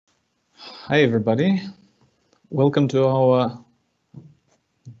Hi everybody, welcome to our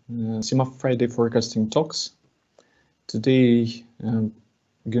CMAF Friday forecasting talks. Today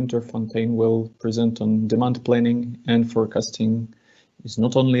Gunter Fonteyne will present on demand planning and forecasting. It's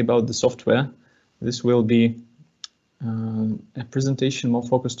not only about the software. This will be a presentation more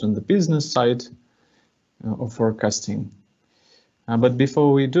focused on the business side of forecasting. But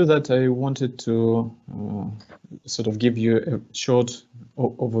before we do that, I wanted to sort of give you a short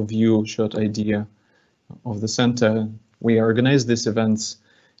overview, short idea of the center. We organize these events.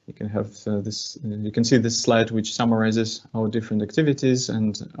 You can have you can see this slide which summarizes our different activities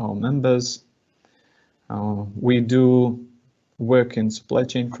and our members. We do work in supply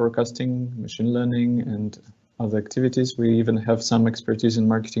chain forecasting, machine learning, and other activities. We even have some expertise in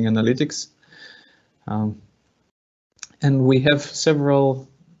marketing analytics. And we have several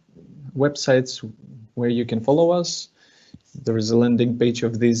websites where you can follow us. There is a landing page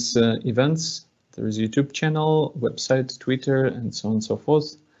of these events. There is a YouTube channel, website, Twitter, and so on and so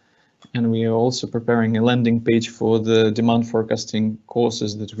forth. And we are also preparing a landing page for the demand forecasting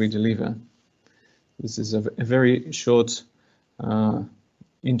courses that we deliver. This is a very short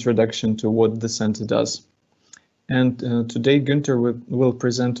introduction to what the center does. And today Gunter will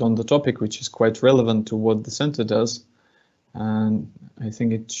present on the topic which is quite relevant to what the center does. And I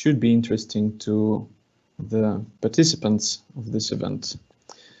think it should be interesting to the participants of this event.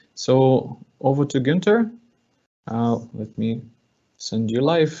 So over to Gunter. Let me send you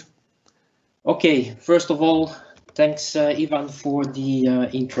live. Okay, first of all, thanks Ivan for the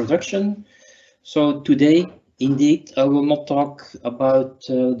introduction. So today, indeed, I will not talk about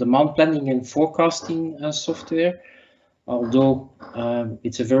demand planning and forecasting software, although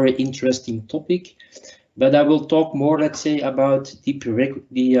it's a very interesting topic. But I will talk more, let's say, about the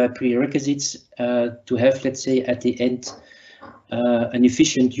prerequisites to have, let's say, at the end, an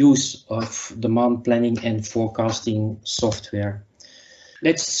efficient use of demand planning and forecasting software.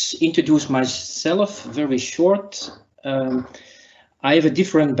 Let's introduce myself very short. I have a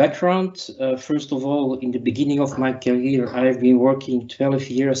different background. First of all, in the beginning of my career, I've been working 12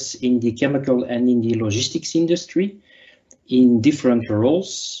 years in the chemical and in the logistics industry in different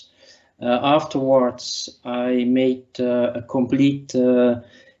roles. Afterwards, I made a complete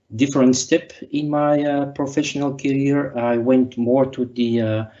different step in my professional career. I went more to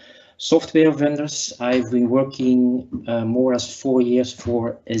the software vendors. I've been working more as 4 years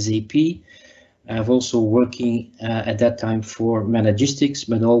for SAP. I've also working at that time for Managistics,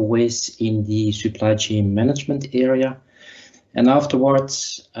 but always in the supply chain management area. And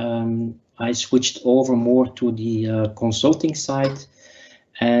afterwards, I switched over more to the consulting side.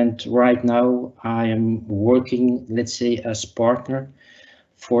 And right now I am working, let's say, as partner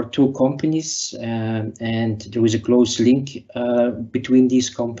for 2 companies, and there is a close link between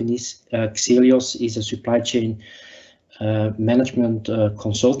these companies. Xelios is a supply chain management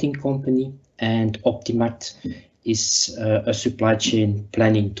consulting company, and Optimact is a supply chain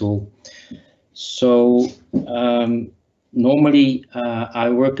planning tool. So normally I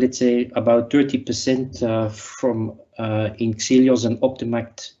work, let's say, about 30% from in Xelios and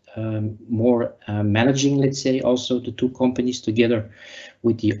Optimact, more managing, let's say, also the 2 companies together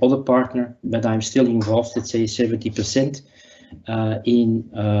with the other partner, but I'm still involved, let's say, 70%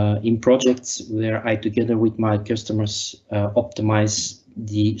 in projects where I, together with my customers, optimize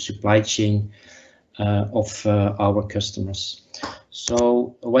the supply chain of our customers.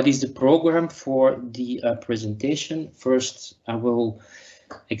 So what is the program for the presentation? First, I will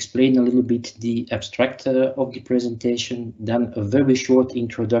explain a little bit the abstract of the presentation, then a very short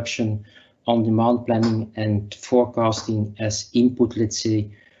introduction on demand planning and forecasting as input, let's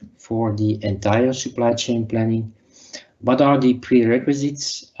say, for the entire supply chain planning. What are the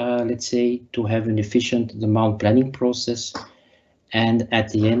prerequisites, let's say, to have an efficient demand planning process? And at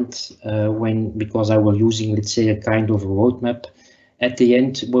the end, because I will using, let's say, a kind of a roadmap, at the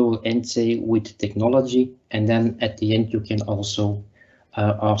end we will end, say, with technology, and then at the end you can also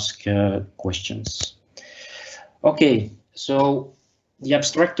ask questions. Okay, so the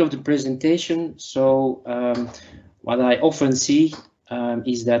abstract of the presentation. So what I often see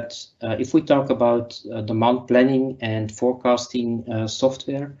is that if we talk about demand planning and forecasting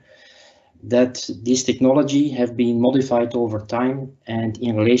software, that this technology have been modified over time, and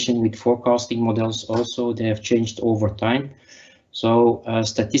in relation with forecasting models also, they have changed over time. So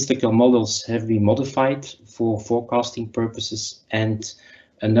statistical models have been modified for forecasting purposes, and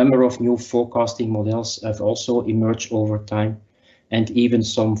a number of new forecasting models have also emerged over time, and even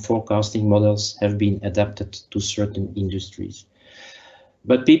some forecasting models have been adapted to certain industries.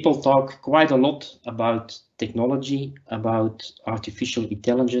 But people talk quite a lot about technology, about artificial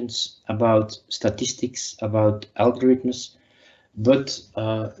intelligence, about statistics, about algorithms. But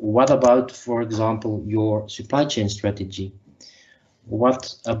what about, for example, your supply chain strategy?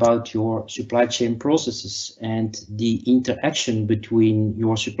 What about your supply chain processes and the interaction between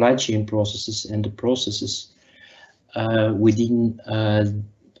your supply chain processes and the processes within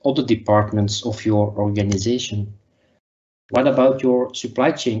other departments of your organization? What about your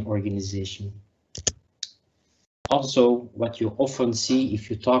supply chain organization? Also, what you often see if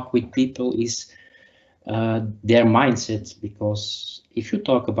you talk with people is their mindset, because if you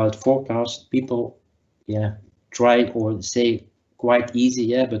talk about forecast, people try or say quite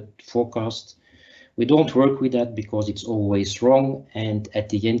easy, but forecast, we don't work with that because it's always wrong, and at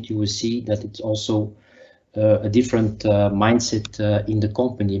the end you will see that it's also a different mindset in the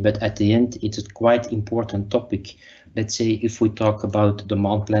company, but at the end it's a quite important topic, let's say, if we talk about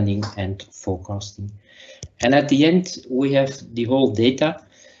demand planning and forecasting. And at the end we have the whole data.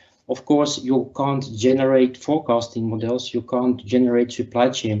 Of course, you can't generate forecasting models, you can't generate supply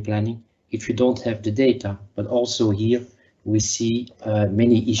chain planning if you don't have the data, but also here we see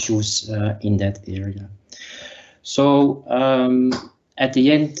many issues in that area. So at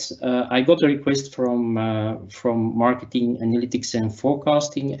the end, I got a request from marketing, analytics and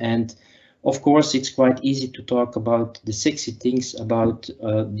forecasting, and of course it's quite easy to talk about the sexy things, about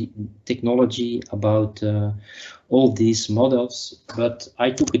the technology, about all these models, but I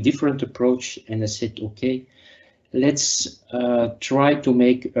took a different approach and I said, okay, let's try to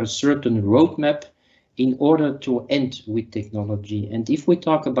make a certain roadmap in order to end with technology. And if we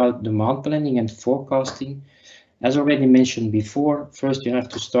talk about demand planning and forecasting, as already mentioned before, first you have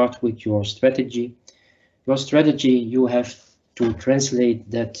to start with your strategy. Your strategy, you have to translate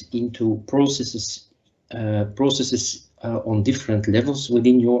that into processes, on different levels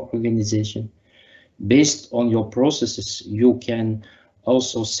within your organization. Based on your processes, you can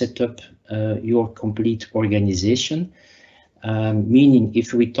also set up your complete organization. Meaning,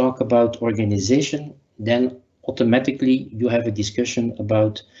 if we talk about organization, then automatically you have a discussion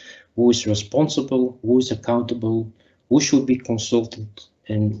about who is responsible, who is accountable, who should be consulted,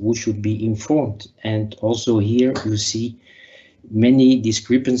 and who should be informed. And also here you see many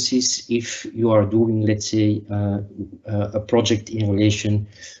discrepancies if you are doing, let's say, a project in relation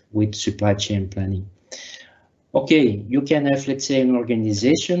with supply chain planning. Okay, you can have, let's say, an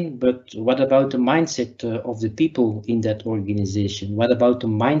organization, but what about the mindset of the people in that organization? What about the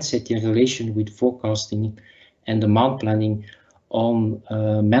mindset in relation with forecasting and demand planning on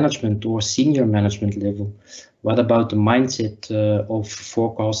management or senior management level? What about the mindset of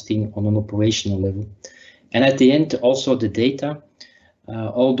forecasting on an operational level? And at the end, also the data.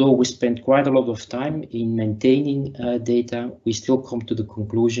 Although we spend quite a lot of time in maintaining data, we still come to the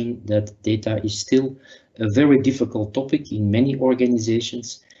conclusion that data is still a very difficult topic in many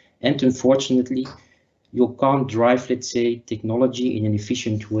organizations. And unfortunately, you can't drive, let's say, technology in an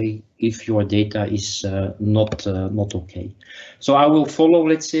efficient way if your data is not okay. So I will follow,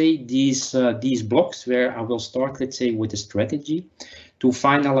 let's say, these blocks where I will start, let's say, with the strategy to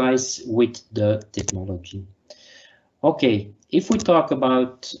finalize with the technology. Okay, if we talk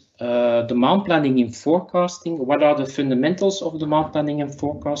about demand planning and forecasting, what are the fundamentals of demand planning and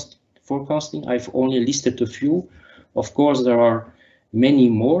forecasting? I've only listed a few. Of course, there are many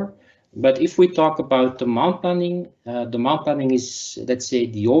more. But if we talk about demand planning is, let's say,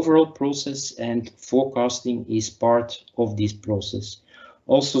 the overall process, and forecasting is part of this process.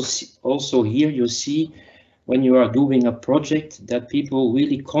 Also here you see, when you are doing a project, that people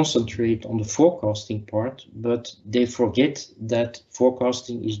really concentrate on the forecasting part, but they forget that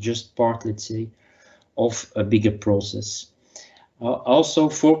forecasting is just part, let's say, of a bigger process. Also,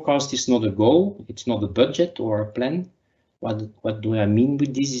 forecast is not a goal, it's not a budget or a plan. What do I mean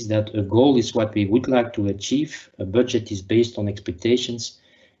with this is that a goal is what we would like to achieve, a budget is based on expectations,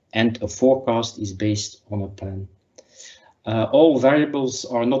 and a forecast is based on a plan. All variables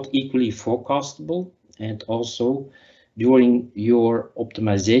are not equally forecastable, and also during your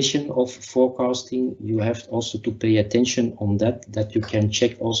optimization of forecasting, you have also to pay attention on that you can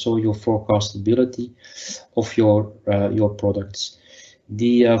check also your forecastability of your products.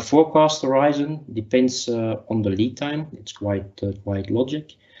 The forecast horizon depends on the lead time. It's quite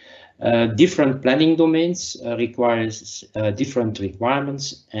logic. Different planning domains requires different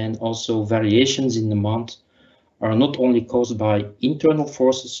requirements, and also variations in demand are not only caused by internal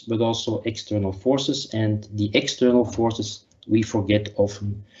forces, but also external forces, and the external forces we forget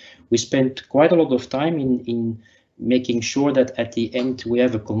often. We spend quite a lot of time in making sure that at the end we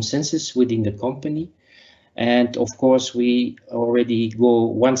have a consensus within the company, And of course, we already go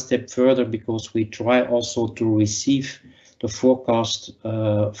one step further because we try also to receive the forecast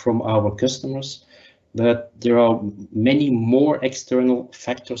from our customers. But there are many more external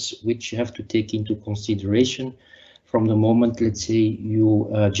factors which you have to take into consideration from the moment, let's say, you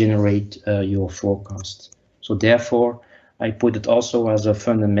generate your forecast. So therefore, I put it also as a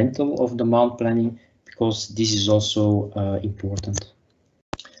fundamental of demand planning because this is also important.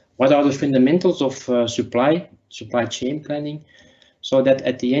 What are the fundamentals of supply chain planning? So that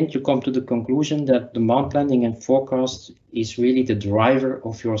at the end you come to the conclusion that demand planning and forecast is really the driver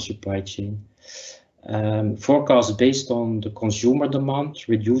of your supply chain. Forecasts based on the consumer demand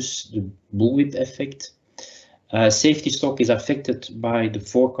reduce the bullwhip effect. Safety stock is affected by the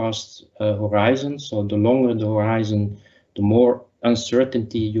forecast horizon. So the longer the horizon, the more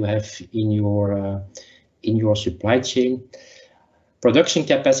uncertainty you have in your supply chain. Production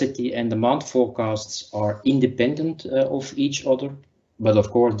capacity and demand forecasts are independent of each other, but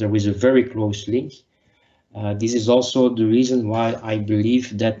of course there is a very close link. This is also the reason why I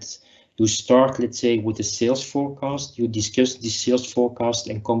believe that you start, let's say, with a sales forecast, you discuss this sales forecast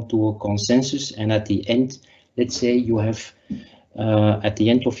and come to a consensus, and at the end, let's say you have, at the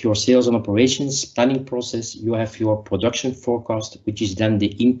end of your sales and operations planning process, you have your production forecast, which is then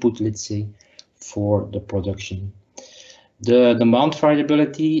the input, let's say, for the production. The demand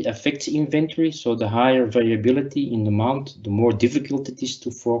variability affects inventory, so the higher variability in demand, the more difficult it is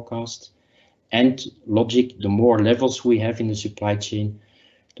to forecast. And logic, the more levels we have in the supply chain,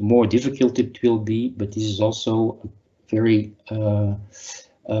 the more difficult it will be, but this is also a very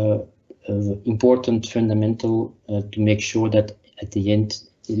important fundamental to make sure that at the end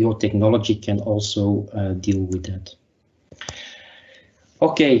your technology can also deal with that.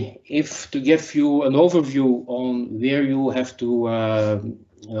 Okay, if to give you an overview on where you have to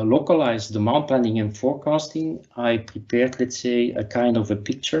localize demand planning and forecasting, I prepared, let's say, a kind of a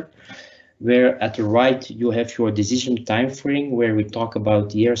picture where at the right you have your decision time frame, where we talk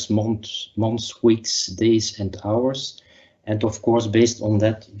about years, months, weeks, days, and hours. And of course, based on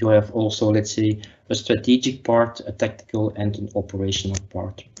that, you have also, let's say, a strategic part, a tactical, and an operational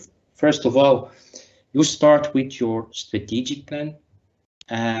part. First of all, you start with your strategic plan.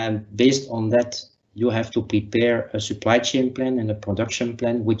 And based on that, you have to prepare a supply chain plan and a production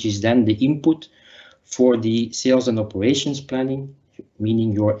plan, which is then the input for the sales and operations planning,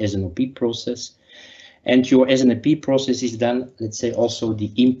 meaning your S&OP process. And your S&OP process is then, let's say, also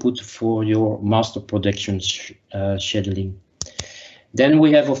the input for your master production scheduling. Then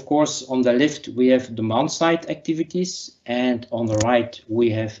we have, of course, on the left, we have demand side activities, and on the right, we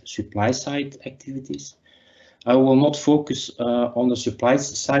have supply side activities. I will not focus on the supply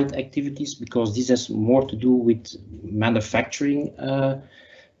side activities because this has more to do with manufacturing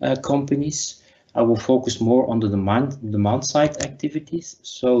companies. I will focus more on the demand side activities.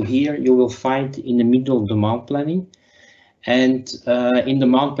 So here you will find in the middle demand planning. And in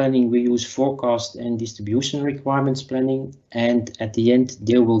demand planning, we use forecast and distribution requirements planning. And at the end,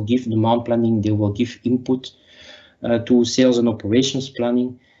 they will give demand planning, they will give input to sales and operations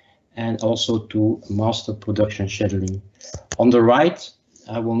planning, and also to master production scheduling. On the right,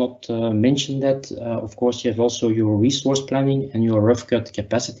 I will not mention that. Of course, you have also your resource planning and your rough cut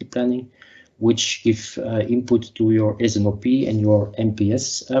capacity planning, which give input to your S&OP and your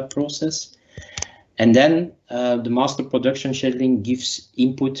MPS process. And then the master production scheduling gives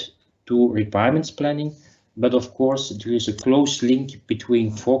input to requirements planning. But of course, there is a close link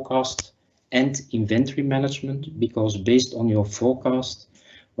between forecast and inventory management, because based on your forecast,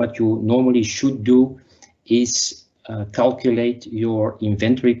 what you normally should do is calculate your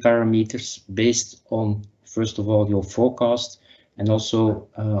inventory parameters based on, first of all, your forecast and also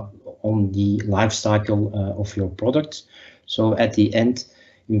on the life cycle of your product. So at the end,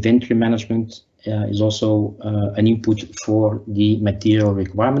 inventory management is also an input for the material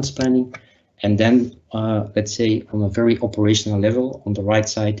requirements planning. And then, let's say, on a very operational level, on the right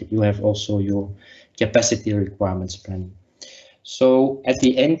side, you have also your capacity requirements planning. So at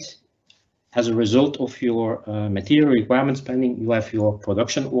the end, as a result of your material requirements planning, you have your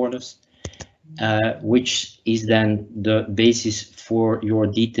production orders, which is then the basis for your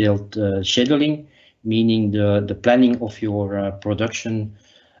detailed scheduling, meaning the planning of your production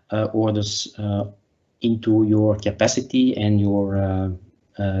orders into your capacity and your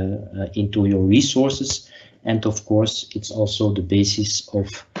into your resources. And of course, it's also the basis of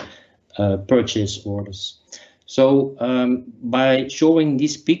purchase orders. So by showing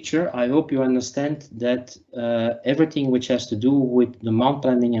this picture, I hope you understand that everything which has to do with demand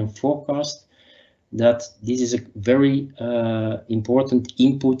planning and forecast that this is a very important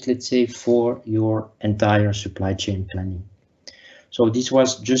input, let's say, for your entire supply chain planning. So this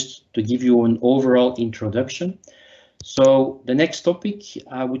was just to give you an overall introduction. So the next topic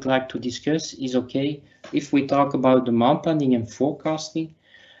I would like to discuss is, okay, if we talk about demand planning and forecasting,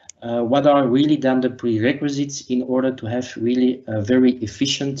 what are really then the prerequisites in order to have really a very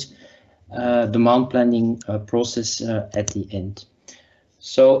efficient demand planning process at the end.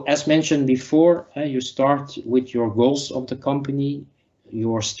 So as mentioned before, you start with your goals of the company,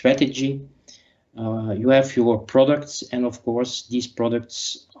 your strategy, you have your products, and of course these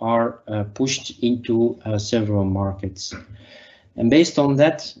products are pushed into several markets. And based on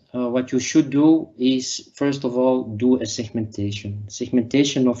that, what you should do is, first of all, do a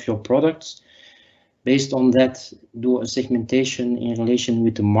segmentation of your products. Based on that, do a segmentation in relation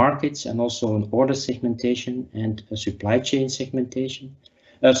with the markets, and also an order segmentation and a supply chain segmentation.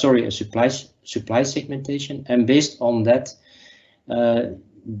 A supply segmentation. And based on that,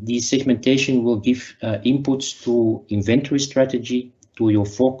 the segmentation will give inputs to inventory strategy, to your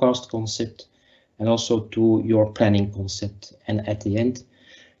forecast concept, and also to your planning concept. And at the end,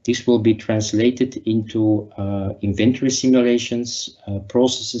 this will be translated into inventory simulations,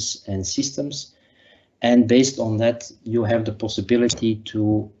 processes and systems. And based on that, you have the possibility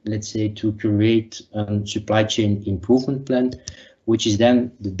to, let's say, to create a supply chain improvement plan, which is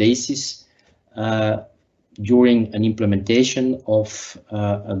then the basis during an implementation of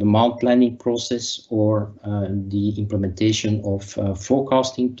a demand planning process or the implementation of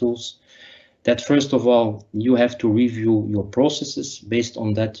forecasting tools. That first of all, you have to review your processes. Based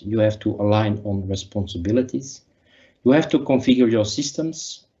on that, you have to align on responsibilities. You have to configure your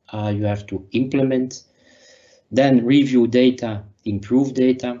systems. You have to implement, then review data, improve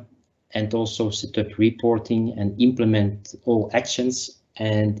data, and also set up reporting and implement all actions.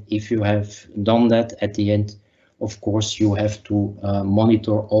 And if you have done that at the end, of course, you have to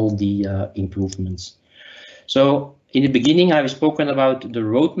monitor all the improvements. So in the beginning, I've spoken about the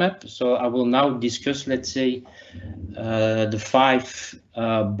roadmap. So I will now discuss, let's say, the 5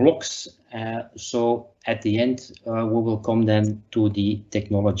 blocks. So at the end, we will come then to the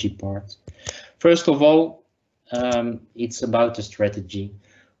technology part. First of all, it's about the strategy.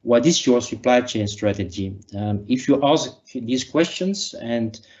 What is your supply chain strategy? If you ask these questions,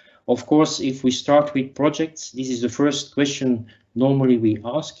 and of course, if we start with projects, this is the first question normally we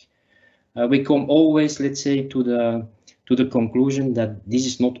ask. We come always, let's say, to the conclusion that this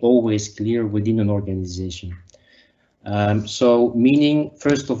is not always clear within an organization. So meaning,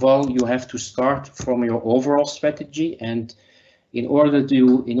 first of all, you have to start from your overall strategy, and in order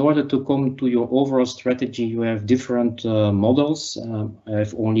to come to your overall strategy, you have different models.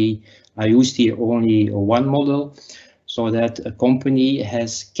 I used here only one model, so that a company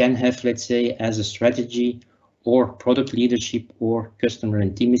can have, let's say, as a strategy, or product leadership, or customer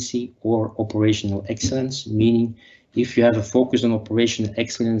intimacy, or operational excellence. Meaning, if you have a focus on operational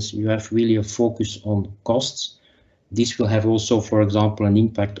excellence, you have really a focus on costs. This will have also, for example, an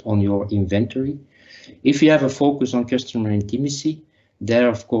impact on your inventory. If you have a focus on customer intimacy, there,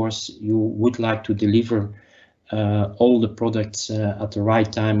 of course, you would like to deliver all the products at the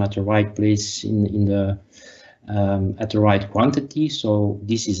right time, at the right place, at the right quantity. So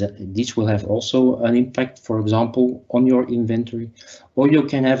this will have also an impact, for example, on your inventory. Or you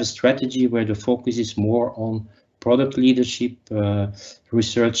can have a strategy where the focus is more on product leadership,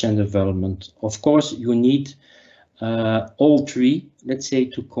 research and development. Of course, you need all 3, let's say,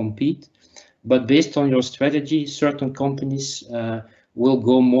 to compete. But based on your strategy, certain companies will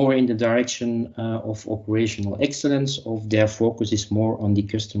go more in the direction of operational excellence, of their focus is more on the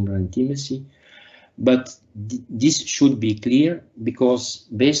customer intimacy. But this should be clear, because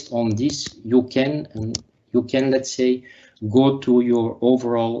based on this, you can, let's say, go to your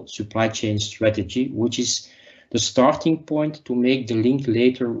overall supply chain strategy, which is the starting point to make the link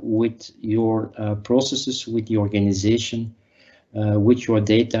later with your processes, with the organization, with your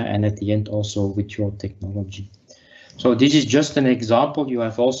data, and at the end also with your technology. So this is just an example. You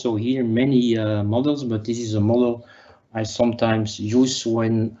have also here many models, but this is a model I sometimes use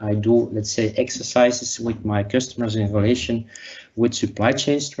when I do, let's say, exercises with my customers in relation with supply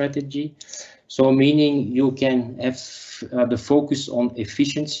chain strategy. So meaning you can have the focus on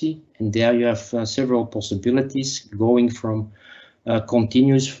efficiency, and there you have several possibilities going from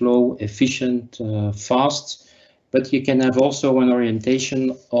continuous flow, efficient, fast, but you can have also an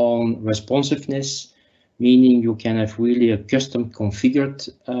orientation on responsiveness, meaning you can have really a custom configured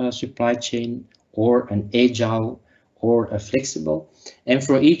supply chain, or an agile, or a flexible. And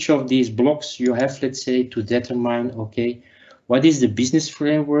for each of these blocks, you have, let's say, to determine, okay, What is the business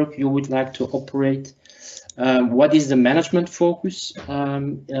framework you would like to operate? What is the management focus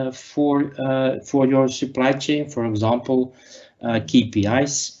for your supply chain, for example,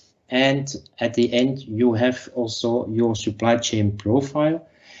 KPIs? And at the end, you have also your supply chain profile.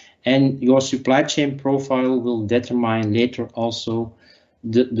 And your supply chain profile will determine later also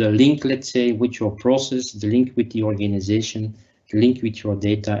the link, let's say, with your process, the link with the organization, the link with your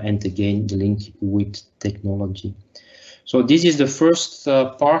data, and again, the link with technology. So this is the first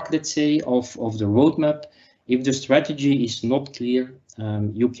part, let's say, of the roadmap. If the strategy is not clear,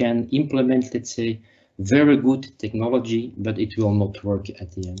 you can implement, let's say, very good technology, but it will not work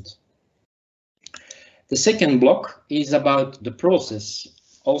at the end. The second block is about the process.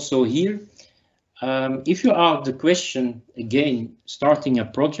 Also here, if you ask the question, again, starting a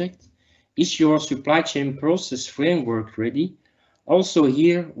project, is your supply chain process framework ready? Also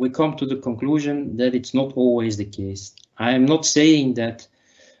here, we come to the conclusion that it's not always the case. I am not saying that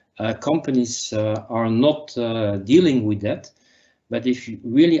companies are not dealing with that, but if you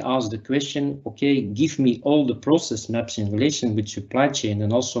really ask the question, okay, give me all the process maps in relation with supply chain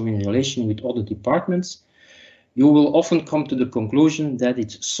and also in relation with other departments, you will often come to the conclusion that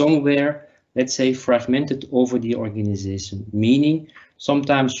it's somewhere, let's say, fragmented over the organization, meaning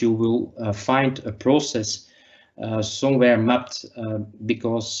sometimes you will find a process somewhere mapped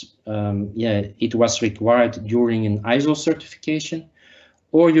because it was required during an ISO certification,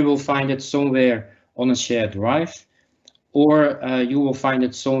 or you will find it somewhere on a shared drive, or you will find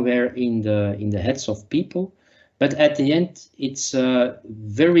it somewhere in the heads of people. But at the end, it's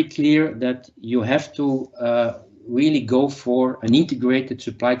very clear that you have to really go for an integrated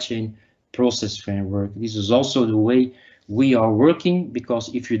supply chain process framework. This is also the way we are working,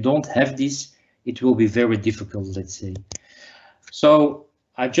 because if you don't have this, it will be very difficult, let's say. So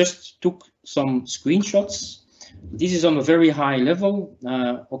I just took some screenshots. This is on a very high level.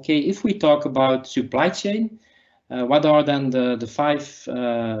 Okay, if we talk about supply chain, what are then the 5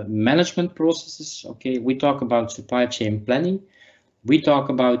 management processes? Okay, we talk about supply chain planning. We talk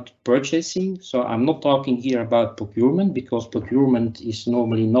about purchasing. So I'm not talking here about procurement, because procurement is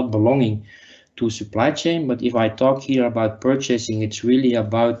normally not belonging to supply chain. But if I talk here about purchasing, it's really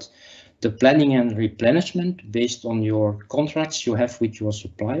about the planning and replenishment based on your contracts you have with your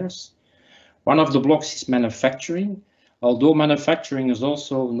suppliers. One of the blocks is manufacturing. Although manufacturing is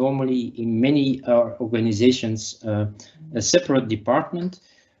also normally in many organizations a separate department,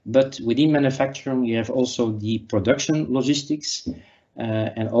 but within manufacturing you have also the production logistics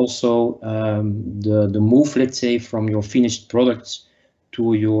and also the move, let's say, from your finished products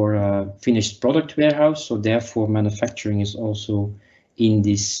to your finished product warehouse. So therefore manufacturing is also in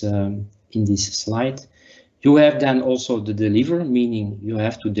this slide. You have then also the deliver, meaning you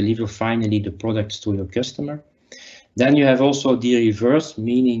have to deliver finally the products to your customer. Then you have also the reverse,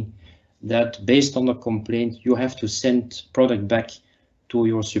 meaning that based on a complaint, you have to send product back to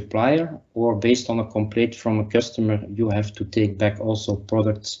your supplier, or based on a complaint from a customer, you have to take back also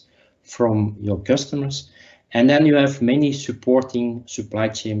products from your customers. And then you have many supporting supply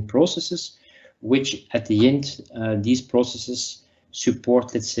chain processes, which at the end, these processes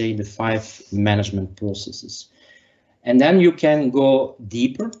support, let's say, the 5 management processes. And then you can go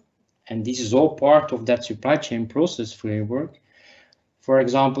deeper. And this is all part of that supply chain process framework. For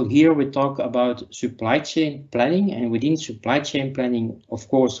example, here we talk about supply chain planning, and within supply chain planning, of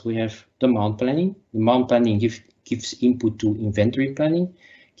course, we have demand planning. Demand planning gives input to inventory planning,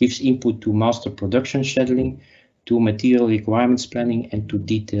 gives input to master production scheduling, to material requirements planning, and to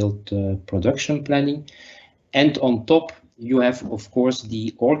detailed production planning. And on top, you have, of course,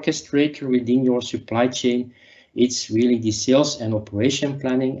 the orchestrator within your supply chain. It's really the sales and operation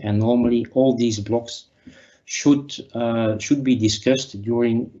planning, and normally all these blocks should be discussed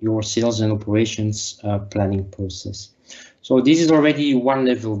during your sales and operations planning process. So this is already one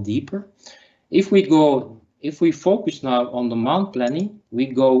level deeper. If we focus now on demand planning, we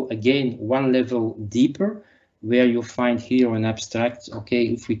go again one level deeper, where you find here an abstract. Okay,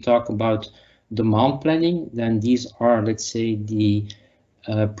 if we talk about demand planning, then these are, let's say, the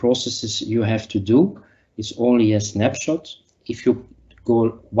processes you have to do. It's only a snapshot. If you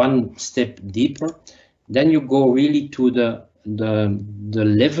go one step deeper, then you go really to the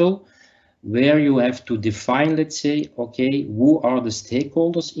level where you have to define, let's say, okay, who are the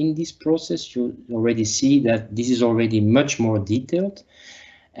stakeholders in this process? You already see that this is already much more detailed.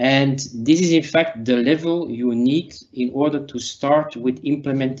 And this is in fact the level you need in order to start with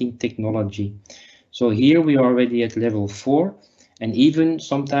implementing technology. So here we are already at level 4. And even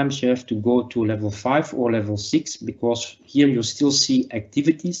sometimes you have to go to level 5 or level 6, because here you still see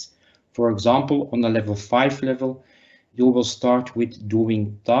activities. For example, on the level 5 level, you will start with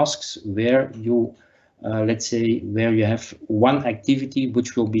doing tasks where you, let's say, where you have one activity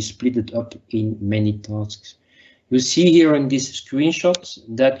which will be split up in many tasks. You see here in this screenshot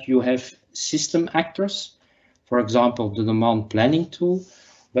that you have system actors, for example, the demand planning tool,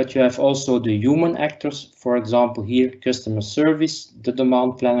 but you have also the human actors, for example, here, customer service, the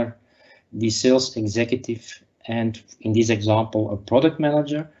demand planner, the sales executive, and in this example, a product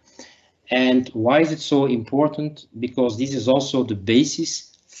manager. And why is it so important? Because this is also the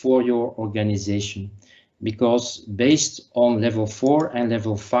basis for your organization. Because based on level 4 and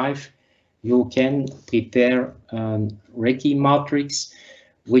level 5, you can prepare a Reiki matrix,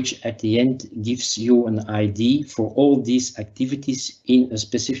 which at the end gives you an ID for all these activities in a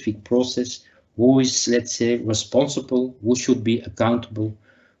specific process. Who is, let's say, responsible, who should be accountable,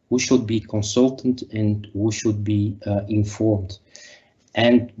 who should be consultant, and who should be informed.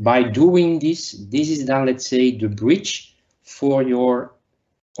 And by doing this, this is then, let's say, the bridge for your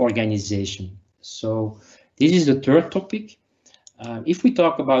organization. So this is the third topic. If we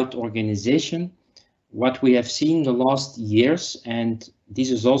talk about organization, what we have seen the last years, and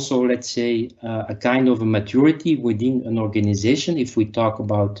this is also, let's say, a kind of a maturity within an organization, if we talk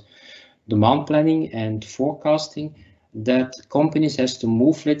about demand planning and forecasting, that companies has to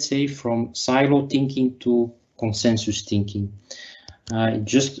move, let's say, from silo thinking to consensus thinking.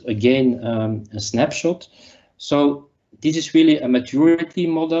 Just again, a snapshot. So this is really a maturity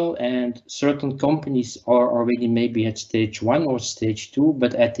model, and certain companies are already maybe at stage 1 or stage 2,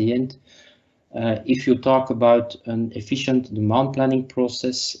 but at the end, if you talk about an efficient demand planning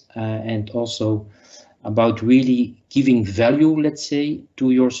process and also about really giving value, let's say,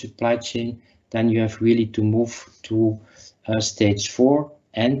 to your supply chain, then you have really to move to stage 4.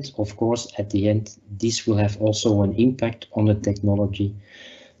 And of course, at the end, this will have also an impact on the technology.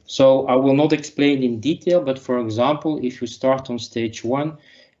 So I will not explain in detail, but for example, if you start on stage 1,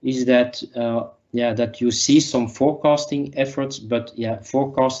 is that that you see some forecasting efforts, but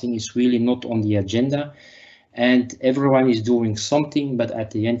forecasting is really not on the agenda, and everyone is doing something, but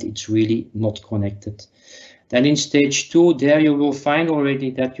at the end, it's really not connected. Then in stage 2, there you will find already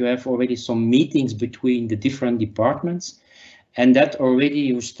that you have already some meetings between the different departments, and that already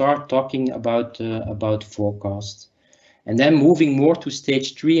you start talking about forecast. And then moving more to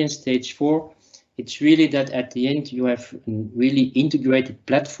stage 3 and stage 4, it's really that at the end you have a really integrated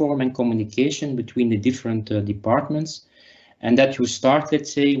platform and communication between the different departments, and that you start,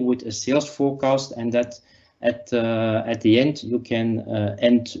 let's say, with a sales forecast, and that at the end you can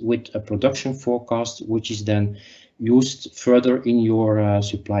end with a production forecast, which is then used further in your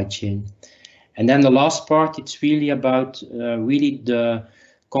supply chain. And then the last part, it's really about really the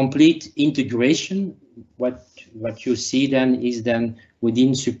complete integration. What you see then is then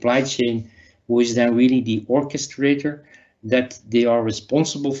within supply chain, who is then really the orchestrator, that they are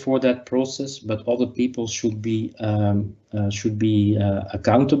responsible for that process, but other people should be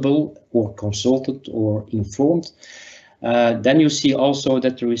accountable or consulted or informed. Then you see also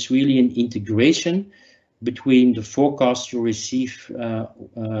that there is really an integration between the forecast you receive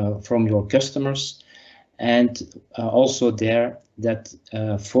from your customers, and also there that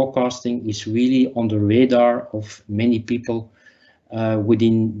forecasting is really on the radar of many people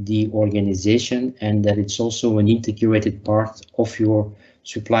within the organization, and that it's also an integrated part of your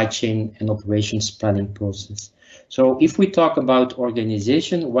supply chain and operations planning process. So if we talk about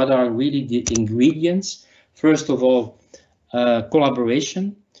organization, what are really the ingredients? First of all,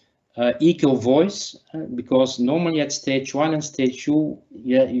 collaboration. Equal voice, because normally at stage 1 and stage 2,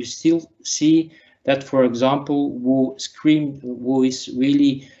 you still see that, for example, who is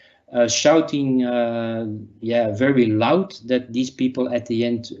really shouting, very loud, that these people at the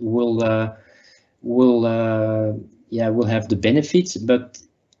end will have the benefits. But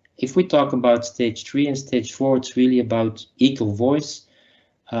if we talk about stage 3 and stage 4, it's really about equal voice.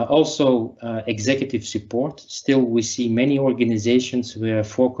 Also executive support. Still, we see many organizations where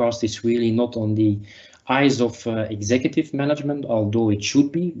forecast is really not on the eyes of executive management, although it should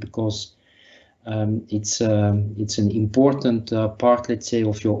be, because it's an important part, let's say,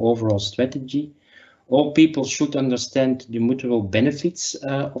 of your overall strategy. All people should understand the mutual benefits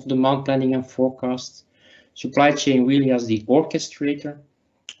of demand planning and forecast. Supply chain really as the orchestrator.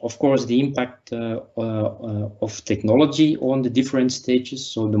 Of course, the impact of technology on the different stages.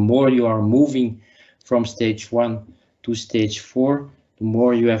 So the more you are moving from stage 1 to stage 4, the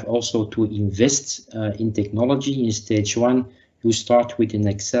more you have also to invest in technology. In stage 1, you start with an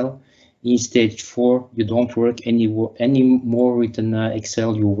Excel. In stage 4, you don't work any more with an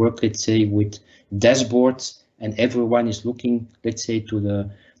Excel. You work, let's say, with dashboards, and everyone is looking, let's say, to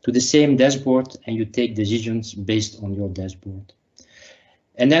to the same dashboard, and you take decisions based on your dashboard.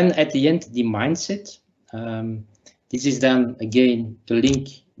 And then at the end, the mindset. This is then again the link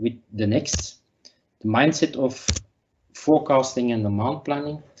with the next, the mindset of forecasting and demand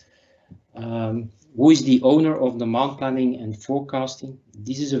planning. Who is the owner of demand planning and forecasting?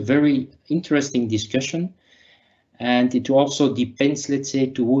 This is a very interesting discussion, and it also depends, let's say,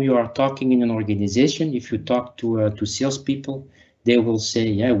 to who you are talking in an organization. If you talk to salespeople, they will say,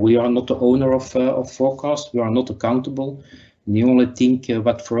 yeah, we are not the owner of forecast, we are not accountable. The only thing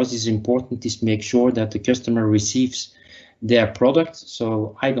what for us is important is make sure that the customer receives their product.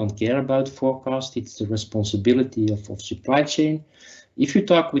 So I don't care about forecast, it's the responsibility of supply chain. If you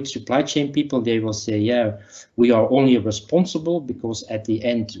talk with supply chain people, they will say, yeah, we are only responsible because at the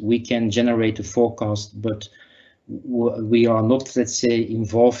end we can generate a forecast, but we are not, let's say,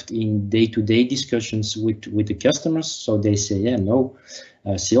 involved in day-to-day discussions with the customers. So they say, yeah, no,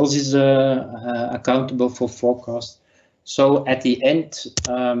 sales is accountable for forecast. So at the end,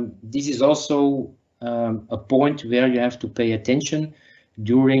 this is also a point where you have to pay attention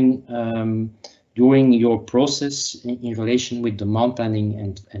during your process in relation with demand planning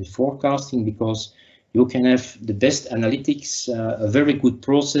and forecasting, because you can have the best analytics, a very good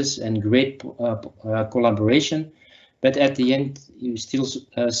process and great collaboration, but at the end you still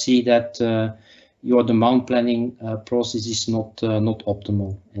see that your demand planning process is not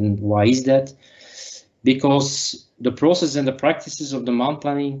optimal. And why is that? Because the process and the practices of demand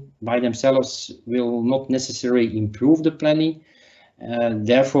planning by themselves will not necessarily improve the planning.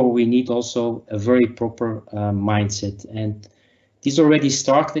 Therefore, we need also a very proper mindset. And this already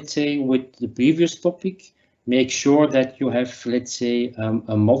starts, let's say, with the previous topic. Make sure that you have, let's say,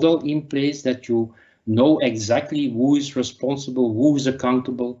 a model in place, that you know exactly who is responsible, who is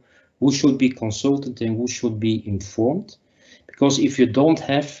accountable, who should be consulted and who should be informed. Because if you don't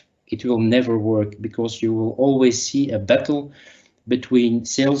have, it will never work, because you will always see a battle between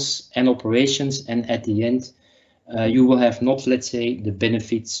sales and operations, and at the end you will have not, let's say, the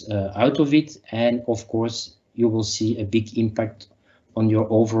benefits out of it, and of course you will see a big impact on your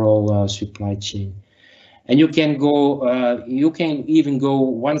overall supply chain. And you can go, you can even go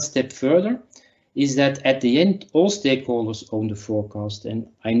one step further, is that at the end all stakeholders own the forecast. And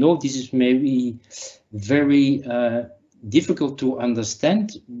I know this is maybe very difficult to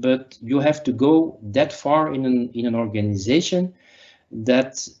understand, but you have to go that far in an organization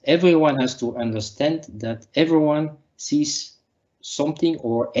that everyone has to understand that everyone sees something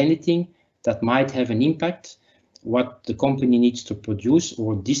or anything that might have an impact, what the company needs to produce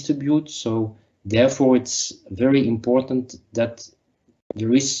or distribute. So therefore it's very important that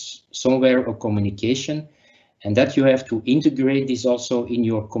there is somewhere a communication, and that you have to integrate this also in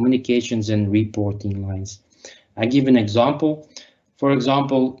your communications and reporting lines. I give an example. For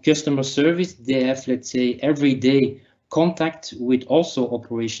example, customer service, they have, let's say, every day contact with also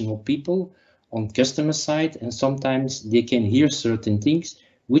operational people on customer side, and sometimes they can hear certain things,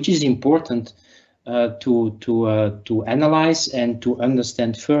 which is important to analyze and to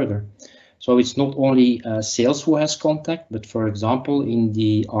understand further. So it's not only sales who has contact, but for example, in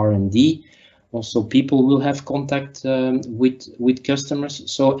the R&D, also people will have contact with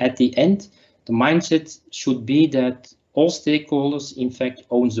customers. So at the end, the mindset should be that all stakeholders, in fact,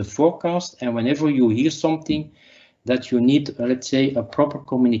 owns the forecast, and whenever you hear something, that you need, let's say, a proper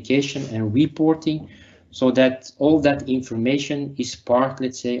communication and reporting, so that all that information is part,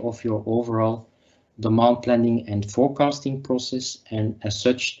 let's say, of your overall demand planning and forecasting process. And as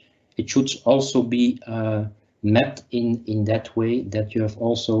such, it should also be mapped in that way, that you have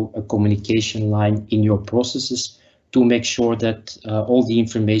also a communication line in your processes to make sure that all the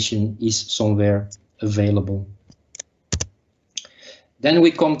information is somewhere available. Then we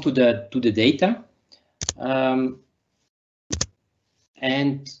come to the data.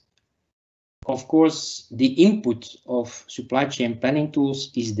 And of course, the input of supply chain planning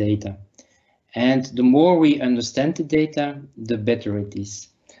tools is data. And the more we understand the data, the better it is.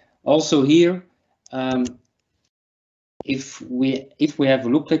 Also here, if we have a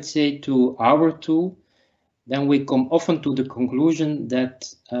look, let's say, to our tool, then we come often to the conclusion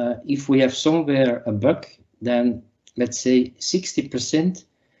that if we have somewhere a bug, then let's say 60%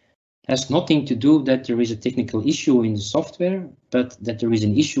 has nothing to do that there is a technical issue in the software, but that there is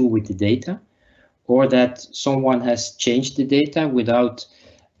an issue with the data, or that someone has changed the data without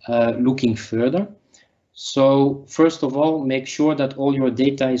looking further. So first of all, make sure that all your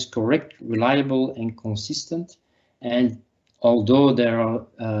data is correct, reliable and consistent. And although there are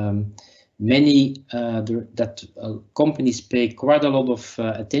many companies pay quite a lot of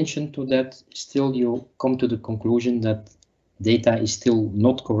attention to that, still you come to the conclusion that data is still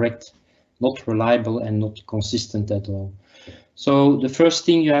not correct, not reliable, and not consistent at all. So the first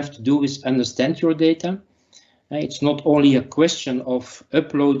thing you have to do is understand your data. It's not only a question of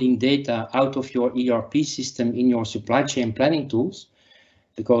uploading data out of your ERP system in your supply chain planning tools,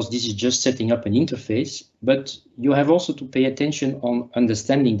 because this is just setting up an interface, but you have also to pay attention on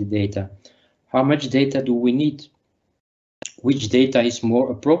understanding the data. How much data do we need? Which data is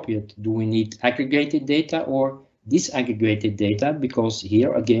more appropriate? Do we need aggregated data or disaggregated data? Because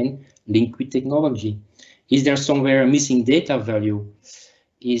here again, link with technology. Is there somewhere a missing data value?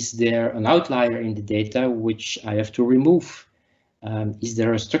 Is there an outlier in the data which I have to remove? Is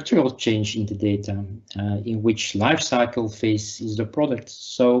there a structural change in the data? In which life cycle phase is the product?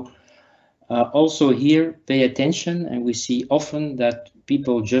 So also here, pay attention, and we see often that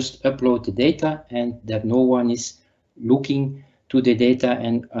people just upload the data and that no one is looking to the data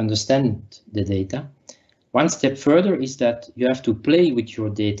and understand the data. One step further is that you have to play with your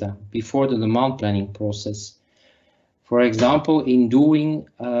data before the demand planning process. For example, in doing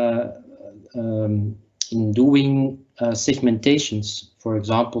segmentations, for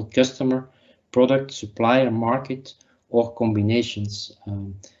example, customer, product, supplier, market, or combinations.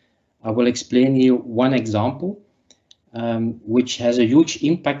 I will explain here one example, which has a huge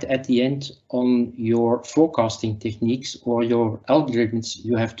impact at the end on your forecasting techniques or your algorithms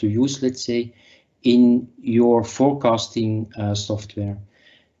you have to use, let's say, in your forecasting software.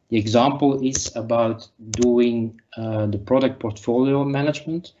 The example is about doing the product portfolio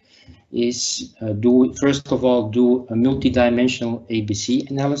management. Is first of all do a multi-dimensional ABC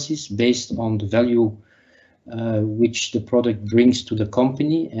analysis based on the value which the product brings to the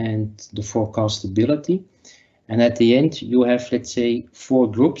company and the forecastability. And at the end, you have, let's say,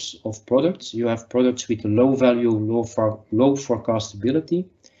 4 groups of products. You have products with a low value, low forecastability,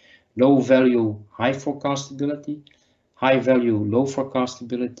 low value, high forecastability, high value, low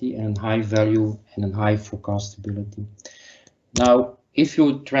forecastability, and high value and high forecastability. Now, if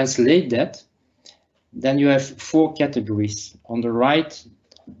you translate that, then you have 4 categories. On the right,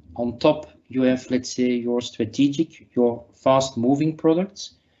 on top, you have, let's say, your strategic, your fast-moving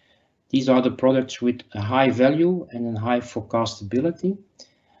products. These are the products with a high value and a high forecastability.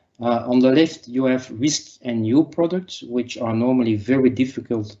 On the left, you have risk and new products, which are normally very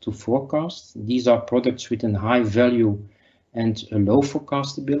difficult to forecast. These are products with a high value and a low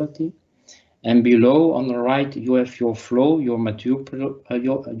forecastability. And below, on the right, you have your flow, your mature products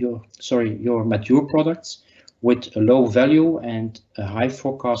with a low value and a high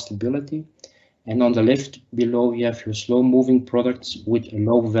forecastability. And on the left below, you have your slow-moving products with a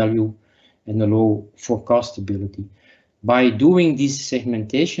low value and a low forecastability. By doing this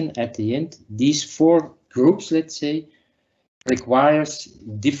segmentation at the end, these 4 groups, let's say, requires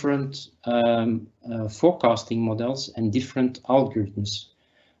different forecasting models and different algorithms.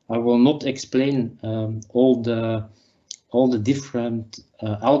 I will not explain all the different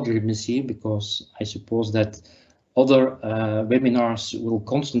algorithms here, because I suppose that other webinars will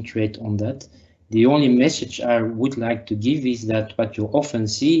concentrate on that. The only message I would like to give is that what you often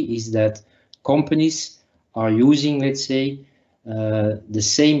see is that companies are using, let's say, the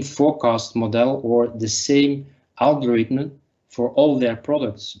same forecast model or the same algorithm for all their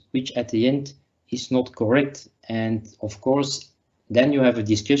products, which at the end is not correct. And of course, then you have a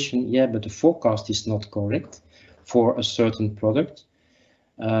discussion, yeah, but the forecast is not correct for a certain product,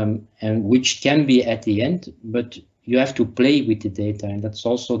 and which can be at the end, but you have to play with the data. And that's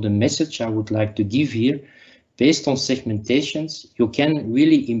also the message I would like to give here. Based on segmentations, you can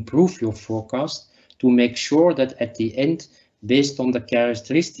really improve your forecast to make sure that at the end, based on the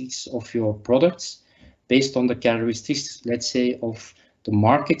characteristics of your products, based on the characteristics, let's say, of the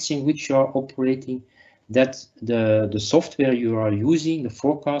markets in which you are operating, that the software you are using, the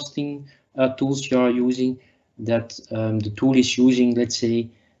forecasting tools you are using, that the tool is using, let's say,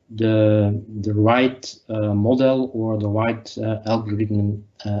 the right model or the right algorithm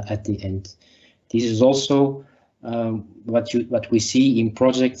at the end. This is also what we see in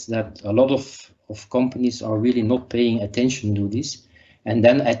projects, that a lot of companies are really not paying attention to this. And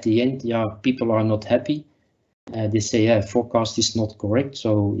then at the end, yeah, people are not happy. They say, yeah, forecast is not correct.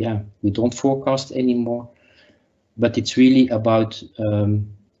 So yeah, we don't forecast anymore. But it's really about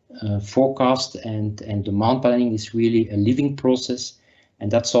forecast, and demand planning is really a living process. And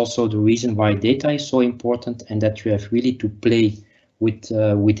that's also the reason why data is so important, and that you have really to play with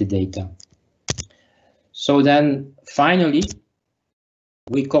the data. So then finally,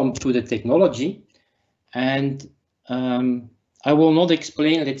 we come to the technology, and I will not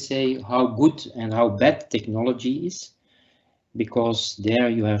explain, let's say, how good and how bad technology is. because there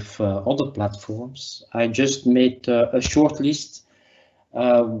you have other platforms. I just made a short list.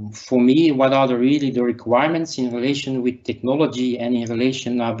 For me, what are really the requirements in relation with technology and in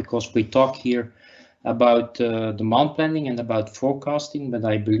relation now, because we talk here about demand planning and about forecasting, but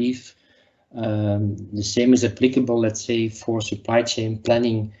I believe the same is applicable, let's say, for supply chain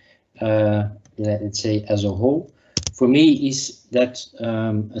planning, let's say, as a whole. For me, is that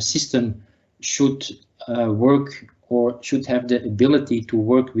a system should work or should have the ability to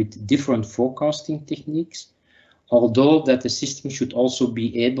work with different forecasting techniques, although that the system should also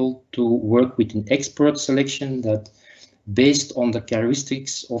be able to work with an expert selection that, based on the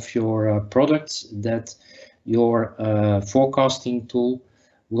characteristics of your products, that your forecasting tool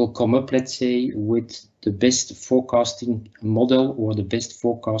will come up, let's say, with the best forecasting model or the best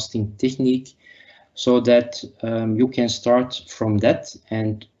forecasting technique, so that you can start from that.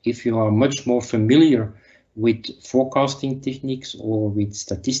 And if you are much more familiar with forecasting techniques or with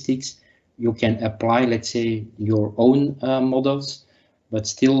statistics, you can apply, let's say, your own models. But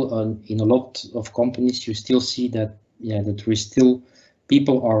still, in a lot of companies, you still see that, that there is still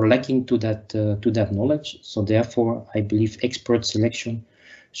people are lacking to that knowledge. So therefore, I believe expert selection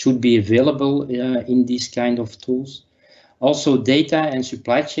should be available in these kind of tools. Also, data and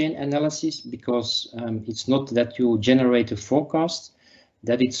supply chain analysis, because it's not that you generate a forecast,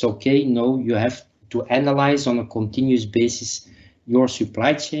 that it's okay. No, you have to analyze on a continuous basis your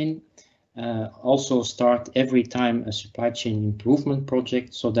supply chain. Also start every time a supply chain improvement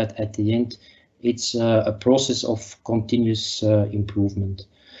project, so that at the end it's a process of continuous improvement.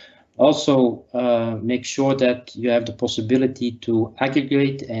 Also make sure that you have the possibility to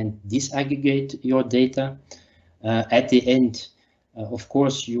aggregate and disaggregate your data. At the end, of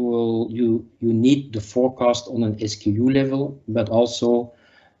course, you need the forecast on an SKU level, but also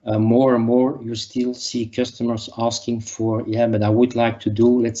more and more you still see customers asking for, but I would like to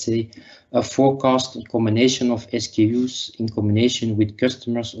do, let's say, a forecast, a combination of SKUs in combination with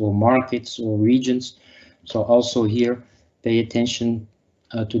customers or markets or regions. So also here, pay attention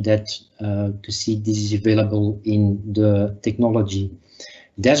to that, to see this is available in the technology.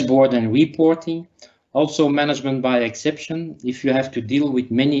 Dashboard and reporting, also management by exception. If you have to deal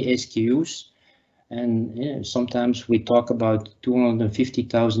with many SKUs, and sometimes we talk about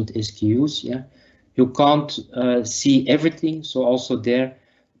 250,000 SKUs, you can't see everything. So also there,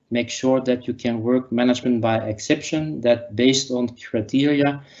 make sure that you can work management by exception, that based on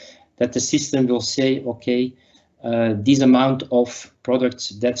criteria, that the system will say, okay, this amount of products,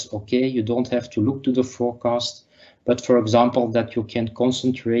 that's okay. You don't have to look to the forecast, but for example, that you can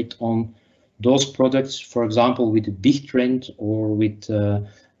concentrate on those products, for example, with a big trend or with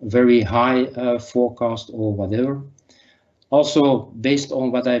very high forecast or whatever. Also, based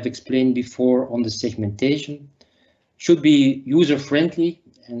on what I've explained before on the segmentation, should be user-friendly.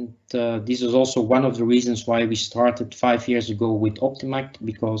 And this is also one of the reasons why we started 5 years ago with Optimact,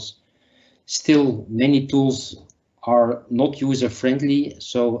 because still many tools are not user-friendly.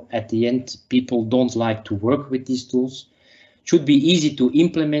 So at the end, people don't like to work with these tools. Should be easy to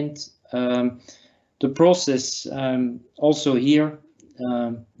implement. The process also here,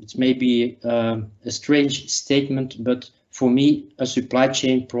 it's maybe a strange statement, but for me, a supply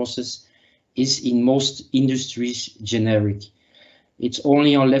chain process is in most industries generic. It's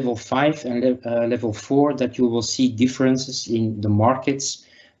only on level 5 and level 4 that you will see differences in the markets,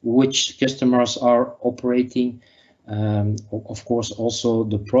 which customers are operating, of course, also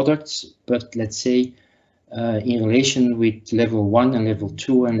the products, but let's say in relation with level 1 and level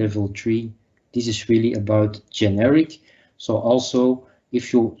 2 and level 3, this is really about generic. So also,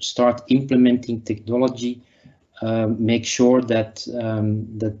 if you start implementing technology, make sure that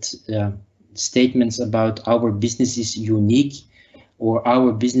statements about our business is unique or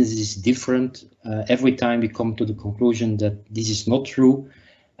our business is different, every time we come to the conclusion that this is not true.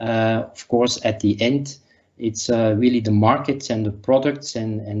 Of course, at the end, it's really the markets and the products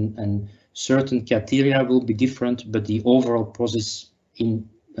and certain criteria will be different, but the overall process in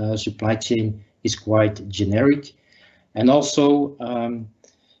supply chain is quite generic. And also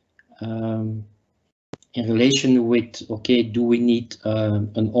in relation with, okay, do we need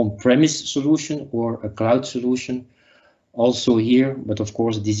an on-premise solution or a cloud solution? Also here, but of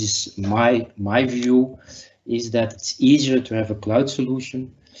course this is my view, is that it's easier to have a cloud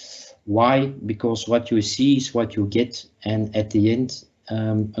solution. Why? Because what you see is what you get, and at the end,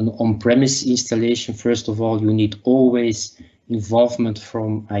 an on-premise installation, first of all, you need always involvement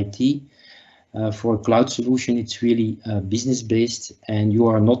from IT. For a cloud solution, it's really business-based, and you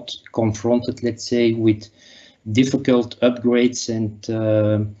are not confronted, let's say, with difficult upgrades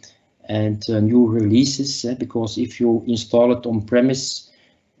and new releases, because if you install it on premise,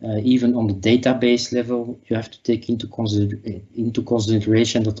 even on the database level, you have to take into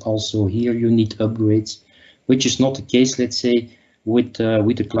consideration that also here you need upgrades, which is not the case, let's say, with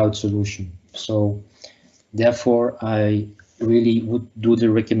the cloud solution. So therefore, I really would do the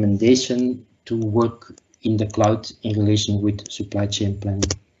recommendation to work in the cloud in relation with supply chain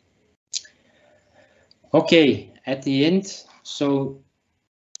planning. Okay, at the end, so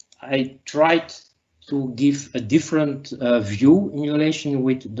I tried to give a different view in relation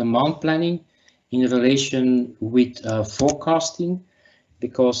with demand planning, in relation with forecasting,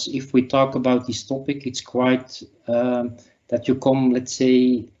 because if we talk about this topic, it's quite that you come, let's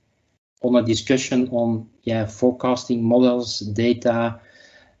say, on a discussion on forecasting models, data,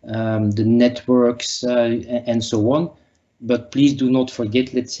 the networks, and so on. But please do not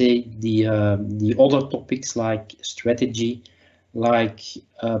forget, let's say, the other topics like strategy, like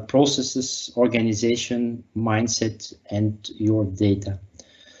processes, organization, mindset, and your data.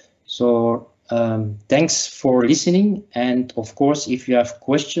 So thanks for listening. And of course, if you have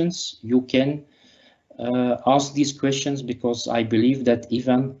questions, you can ask these questions, because I believe that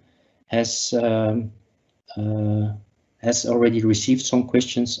Ivan has already received some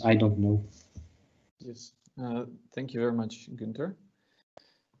questions. I don't know. Yes, thank you very much, Gunter.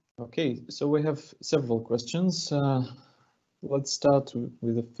 Okay, so we have several questions. Let's start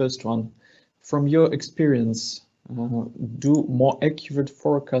with the first one. From your experience, do more accurate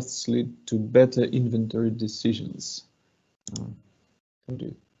forecasts lead to better inventory decisions? What do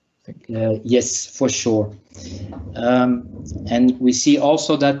you think? Yes, for sure. And we see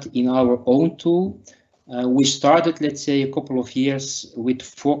also that in our own tool, we started, let's say, a couple of years with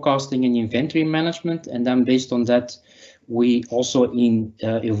forecasting and inventory management, and then based on that, we also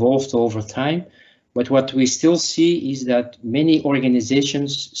evolved over time. But what we still see is that many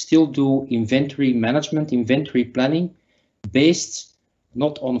organizations still do inventory management, inventory planning, based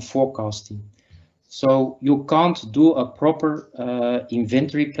not on forecasting. So you can't do a proper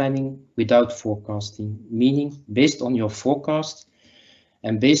inventory planning without forecasting, meaning based on your forecast,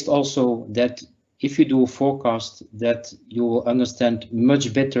 and based also that if you do a forecast, that you will understand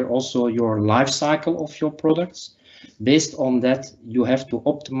much better also your life cycle of your products. Based on that, you have to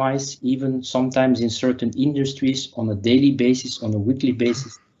optimize, even sometimes in certain industries, on a daily basis, on a weekly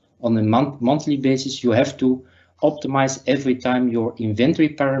basis, on a monthly basis. You have to optimize every time your inventory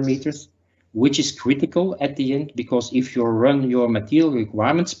parameters, which is critical at the end, because if you run your material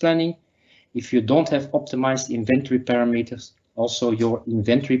requirements planning, if you don't have optimized inventory parameters, also your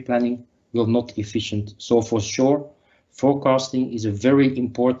inventory planning will not be efficient. So for sure, forecasting is a very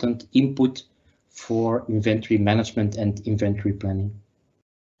important input for inventory management and inventory planning.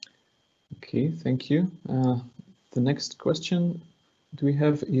 Okay, thank you. The next question we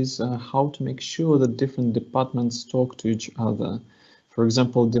have is how to make sure that different departments talk to each other. For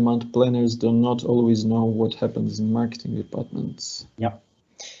example, demand planners do not always know what happens in marketing departments. Yeah.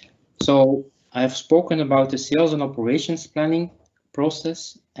 So I've spoken about the sales and operations planning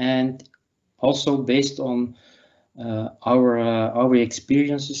process, and also based on our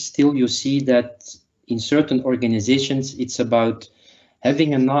experiences, still you see that in certain organizations it's about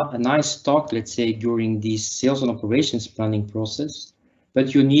having a nice talk, let's say, during this sales and operations planning process,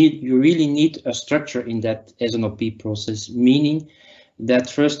 but you really need a structure in that S&OP process, meaning that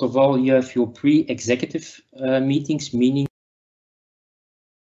first of all you have your pre-executive meetings, meaning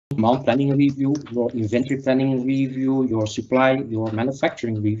demand planning review, your inventory planning review, your supply, your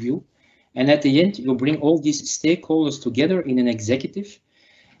manufacturing review. And at the end, you bring all these stakeholders together in an executive.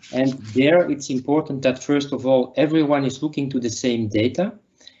 And there it's important that first of all, everyone is looking to the same data,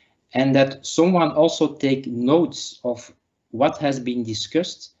 and that someone also take notes of what has been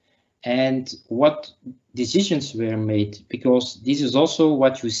discussed and what decisions were made, because this is also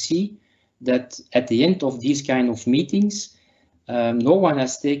what you see, that at the end of these kind of meetings, no one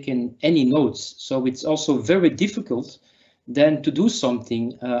has taken any notes. So it's also very difficult then to do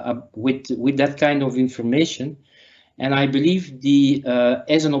something with that kind of information. And I believe the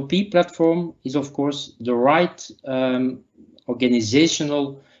S&OP platform is, of course, the right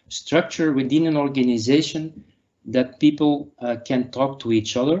organizational structure within an organization that people can talk to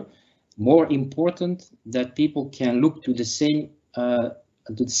each other. More important, that people can look to the same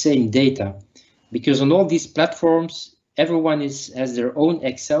data, because on all these platforms, everyone has their own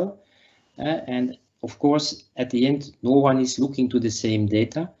Excel, and of course, at the end, no one is looking to the same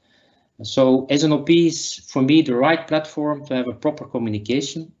data. So S&OP is, for me, the right platform to have a proper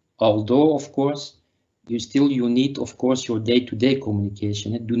communication, although, of course, you need, of course, your day-to-day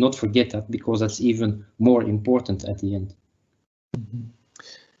communication. And do not forget that, because that's even more important at the end. Mm-hmm.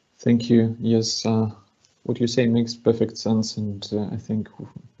 Thank you. Yes, what you say makes perfect sense, and I think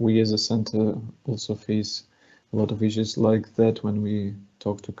we as a center also face a lot of issues like that when we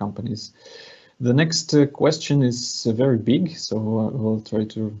talk to companies. The next question is very big, so we'll try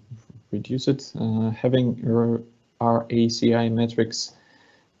to reduce it. Having RACI metrics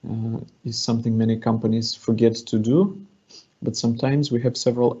is something many companies forget to do, but sometimes we have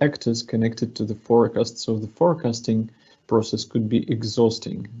several actors connected to the forecast, so the forecasting process could be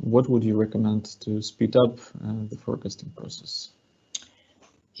exhausting. What would you recommend to speed up the forecasting process?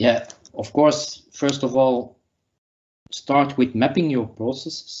 Yeah, of course, first of all, start with mapping your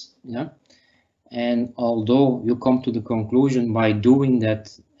processes. Yeah. And although you come to the conclusion by doing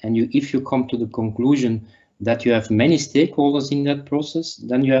that, and if you come to the conclusion that you have many stakeholders in that process,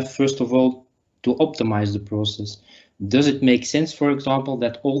 then you have first of all to optimize the process. Does it make sense, for example,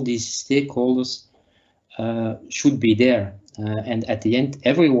 that all these stakeholders should be there? And at the end,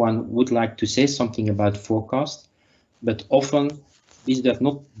 everyone would like to say something about forecast, but often this does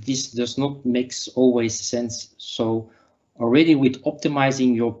not make always sense. So already with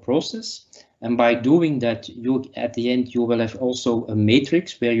optimizing your process, and by doing that, at the end you will have also a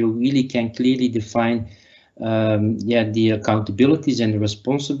matrix where you really can clearly define the accountabilities and the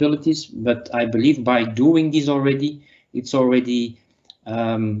responsibilities. But I believe by doing this already, it's already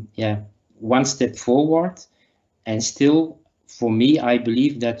one step forward. And still, for me, I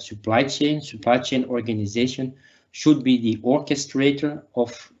believe that supply chain organization should be the orchestrator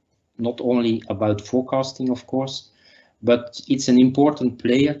of not only about forecasting, of course, but it's an important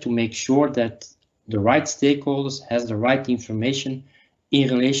player to make sure that the right stakeholders has the right information in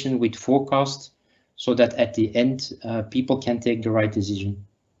relation with forecast, so that at the end people can take the right decision.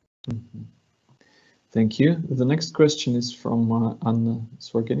 Mm-hmm. Thank you. The next question is from Anna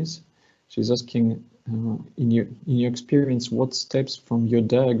Swargenis. She's asking, in your experience, what steps from your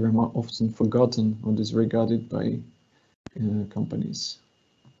diagram are often forgotten or disregarded by companies?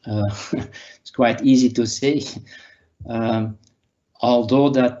 It's quite easy to say. Although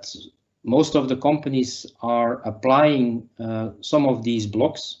that most of the companies are applying some of these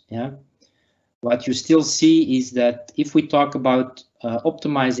blocks, yeah, what you still see is that if we talk about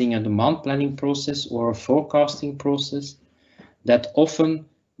optimizing a demand planning process or a forecasting process, that often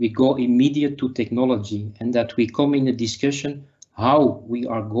we go immediate to technology, and that we come in a discussion how we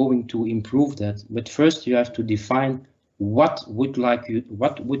are going to improve that. But first you have to define what would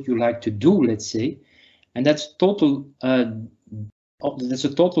you like to do, let's say, and that's that's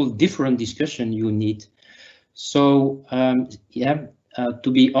a total different discussion you need. So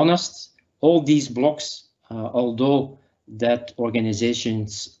to be honest, all these blocks, although that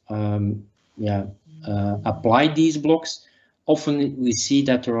organizations apply these blocks, often we see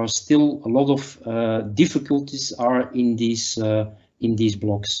that there are still a lot of difficulties are in these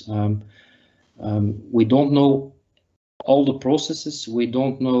blocks. We don't know all the processes. We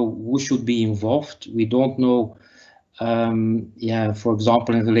don't know who should be involved. We don't know, for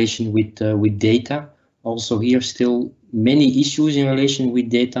example, in relation with data. Also here still many issues in relation with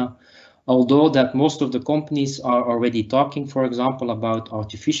data. Although that most of the companies are already talking, for example, about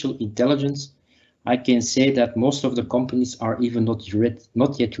artificial intelligence, I can say that most of the companies are even not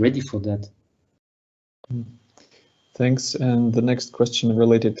yet ready for that. Thanks. And the next question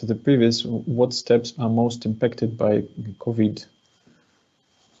related to the previous, what steps are most impacted by COVID?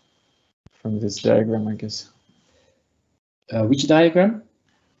 From this diagram, I guess. Which diagram?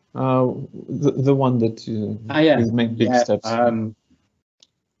 The one that will make big steps.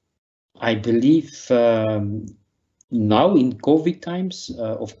 I believe now in COVID times,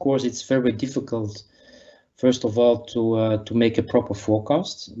 of course, it's very difficult, first of all, to make a proper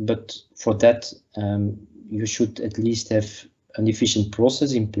forecast. But for that, you should at least have an efficient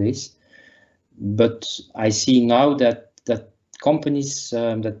process in place. But I see now that companies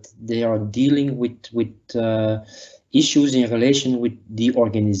that they are dealing with issues in relation with the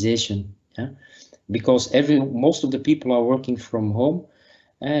organization, because most of the people are working from home.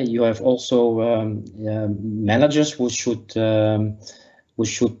 You have also managers who should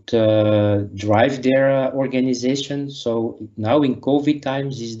drive their organization. So now in COVID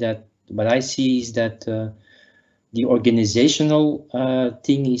times, is that what I see is that the organizational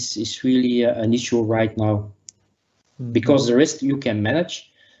thing is really an issue right now. Mm-hmm. Because the rest you can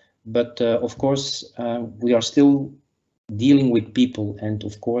manage, but of course we are still dealing with people, and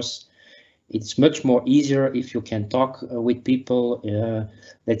of course it's much more easier if you can talk with people,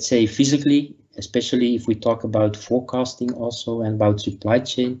 let's say physically, especially if we talk about forecasting also and about supply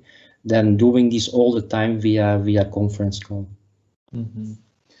chain, than doing this all the time via conference call. Mm-hmm.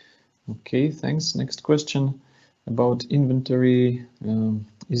 Okay, thanks. Next question about inventory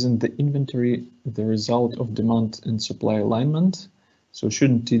isn't the inventory the result of demand and supply alignment? So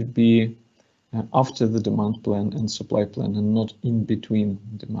shouldn't it be after the demand plan and supply plan and not in between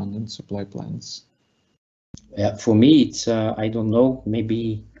demand and supply plans? Yeah, for me, it's, I don't know,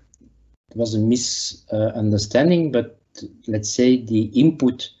 maybe it was a misunderstanding, but let's say the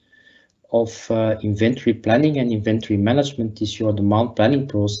input of inventory planning and inventory management is your demand planning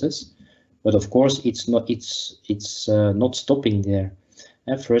process. But of course, it's not stopping there.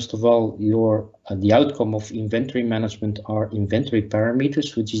 First of all, the outcome of inventory management are inventory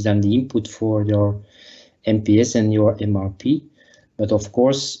parameters, which is then the input for your MPS and your MRP. But of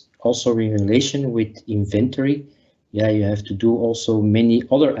course, also in relation with inventory, yeah, you have to do also many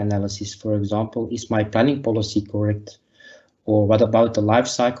other analyses. For example, is my planning policy correct? Or what about the life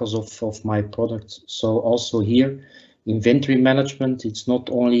cycles of my products? So also here, inventory management, it's not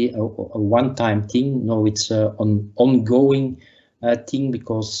only a one-time thing. No, it's an ongoing thing,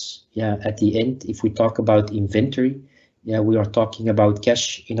 because yeah, at the end, if we talk about inventory, yeah, we are talking about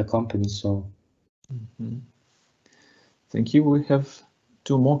cash in a company. So Thank you. We have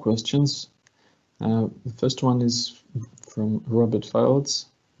two more questions. The first one is from Robert Fields.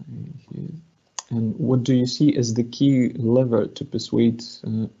 And what do you see as the key lever to persuade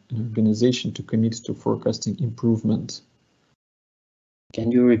an organization to commit to forecasting improvement?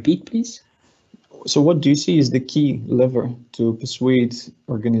 Can you repeat, please? So what do you see as the key lever to persuade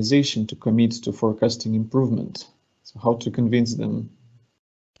organization to commit to forecasting improvement? So how to convince them?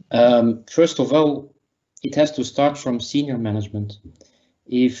 First of all, it has to start from senior management.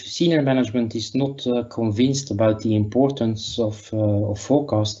 If senior management is not convinced about the importance of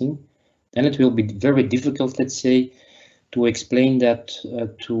forecasting, then it will be very difficult, let's say, to explain that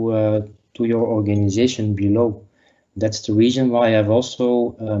to your organization below. That's the reason why I've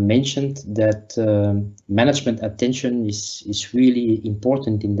also mentioned that management attention is really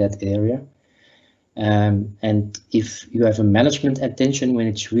important in that area. And if you have a management attention when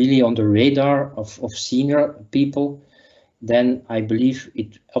it's really on the radar of senior people, then I believe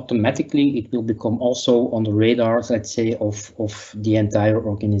it automatically will become also on the radar, let's say, of the entire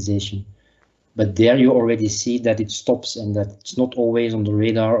organization. But there you already see that it stops and that it's not always on the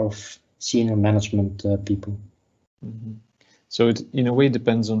radar of senior management people. Mm-hmm. So it in a way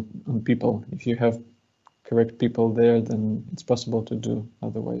depends on people. If you have correct people there, then it's possible to do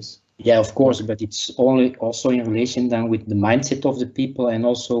otherwise. Yeah, of course, but it's only also in relation then with the mindset of the people and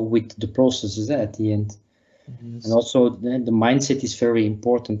also with the processes at the end. Yes. And also the mindset is very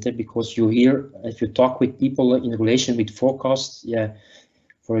important because you hear, if you talk with people in relation with forecasts, yeah,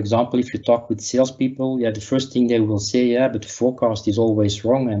 for example, if you talk with salespeople, yeah, the first thing they will say, yeah, but the forecast is always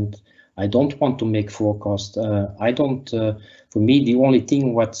wrong and I don't want to make forecast. For me, the only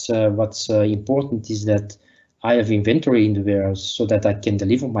thing what's important is that I have inventory in the warehouse so that I can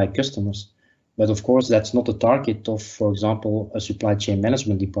deliver my customers. But of course, that's not the target of, for example, a supply chain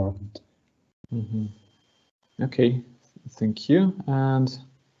management department. Mm-hmm. Okay, thank you. And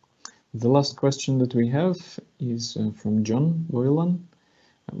the last question that we have is from John Boylan.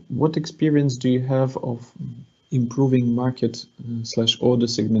 What experience do you have of improving market / order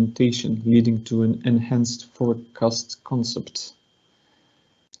segmentation leading to an enhanced forecast concept?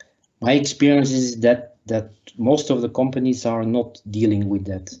 My experience is that most of the companies are not dealing with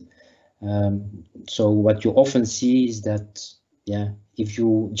that. So what you often see is that, yeah, if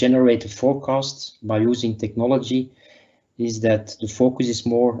you generate a forecast by using technology, is that the focus is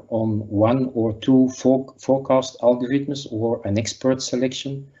more on one or two forecast algorithms or an expert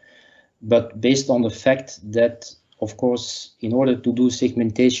selection, but based on the fact that, of course, in order to do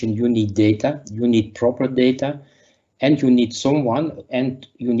segmentation, you need data, you need proper data, and you need someone, and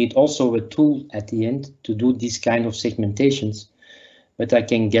you need also a tool at the end to do this kind of segmentations. But I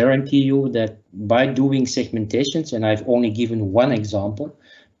can guarantee you that by doing segmentations, and I've only given one example,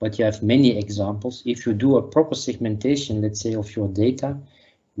 but you have many examples, if you do a proper segmentation, let's say, of your data,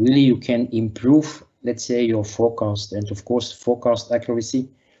 really you can improve, let's say, your forecast. And of course, forecast accuracy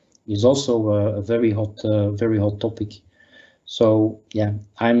is also a very hot topic. So yeah,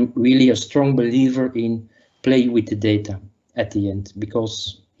 I'm really a strong believer in play with the data at the end,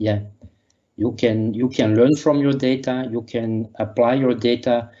 because yeah, you can learn from your data, you can apply your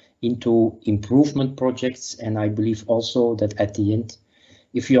data into improvement projects, and I believe also that at the end,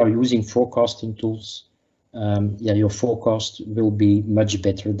 if you are using forecasting tools, yeah, your forecast will be much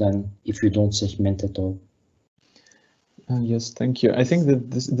better than if you don't segment at all. Yes, thank you. I think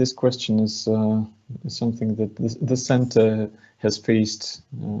that this question is something that the center has faced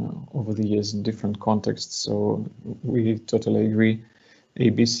over the years in different contexts. So we totally agree.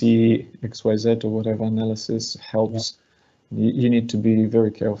 ABC, XYZ, or whatever analysis helps, You need to be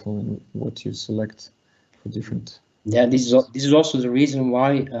very careful in what you select for different. Yeah, this is also the reason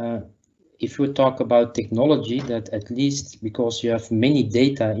why, if you talk about technology, that at least because you have many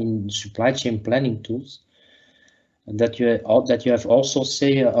data in supply chain planning tools, that you have also,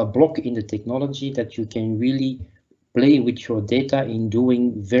 say, a block in the technology that you can really play with your data in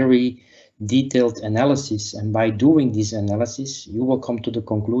doing very detailed analysis. And by doing this analysis, you will come to the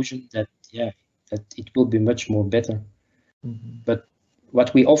conclusion that, yeah, that it will be much more better. But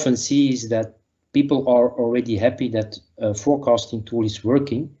what we often see is that people are already happy that a forecasting tool is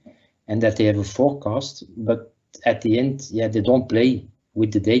working and that they have a forecast, but at the end, yeah, they don't play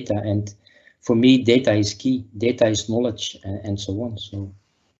with the data. And for me, data is key. Data is knowledge, and so on. So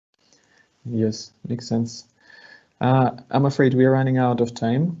yes, makes sense. I'm afraid we are running out of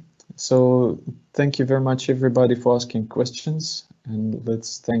time. So thank you very much, everybody, for asking questions. And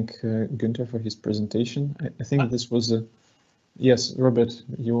let's thank Gunter for his presentation. I think this was a... Yes, Robert,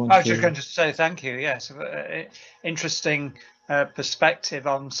 you want to... I was just going to say thank you. Yes, interesting perspective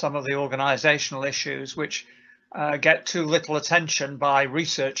on some of the organizational issues which get too little attention by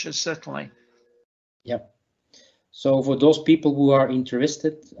researchers, certainly. Yeah. So for those people who are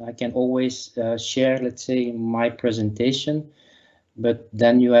interested, I can always share, let's say, my presentation, but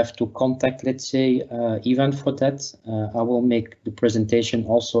then you have to contact, let's say, Ivan for that. I will make the presentation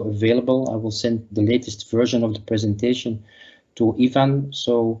also available. I will send the latest version of the presentation to Ivan,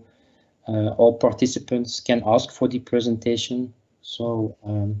 so all participants can ask for the presentation. So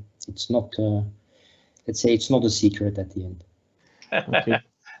it's not, let's say, it's not a secret at the end. Okay.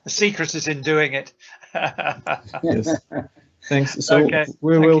 The secret is in doing it. Yes. Thanks. So okay.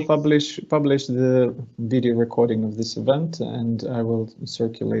 we will publish the video recording of this event, and I will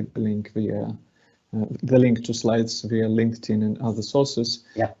circulate the link via the link to slides via LinkedIn and other sources.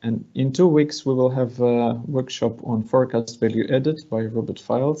 Yeah. And in 2 weeks, we will have a workshop on forecast value added by Robert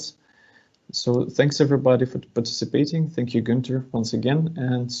Files. So thanks everybody for participating. Thank you, Gunter, once again,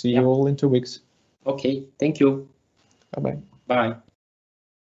 and see you all in 2 weeks. Okay, thank you. Bye-bye. Bye.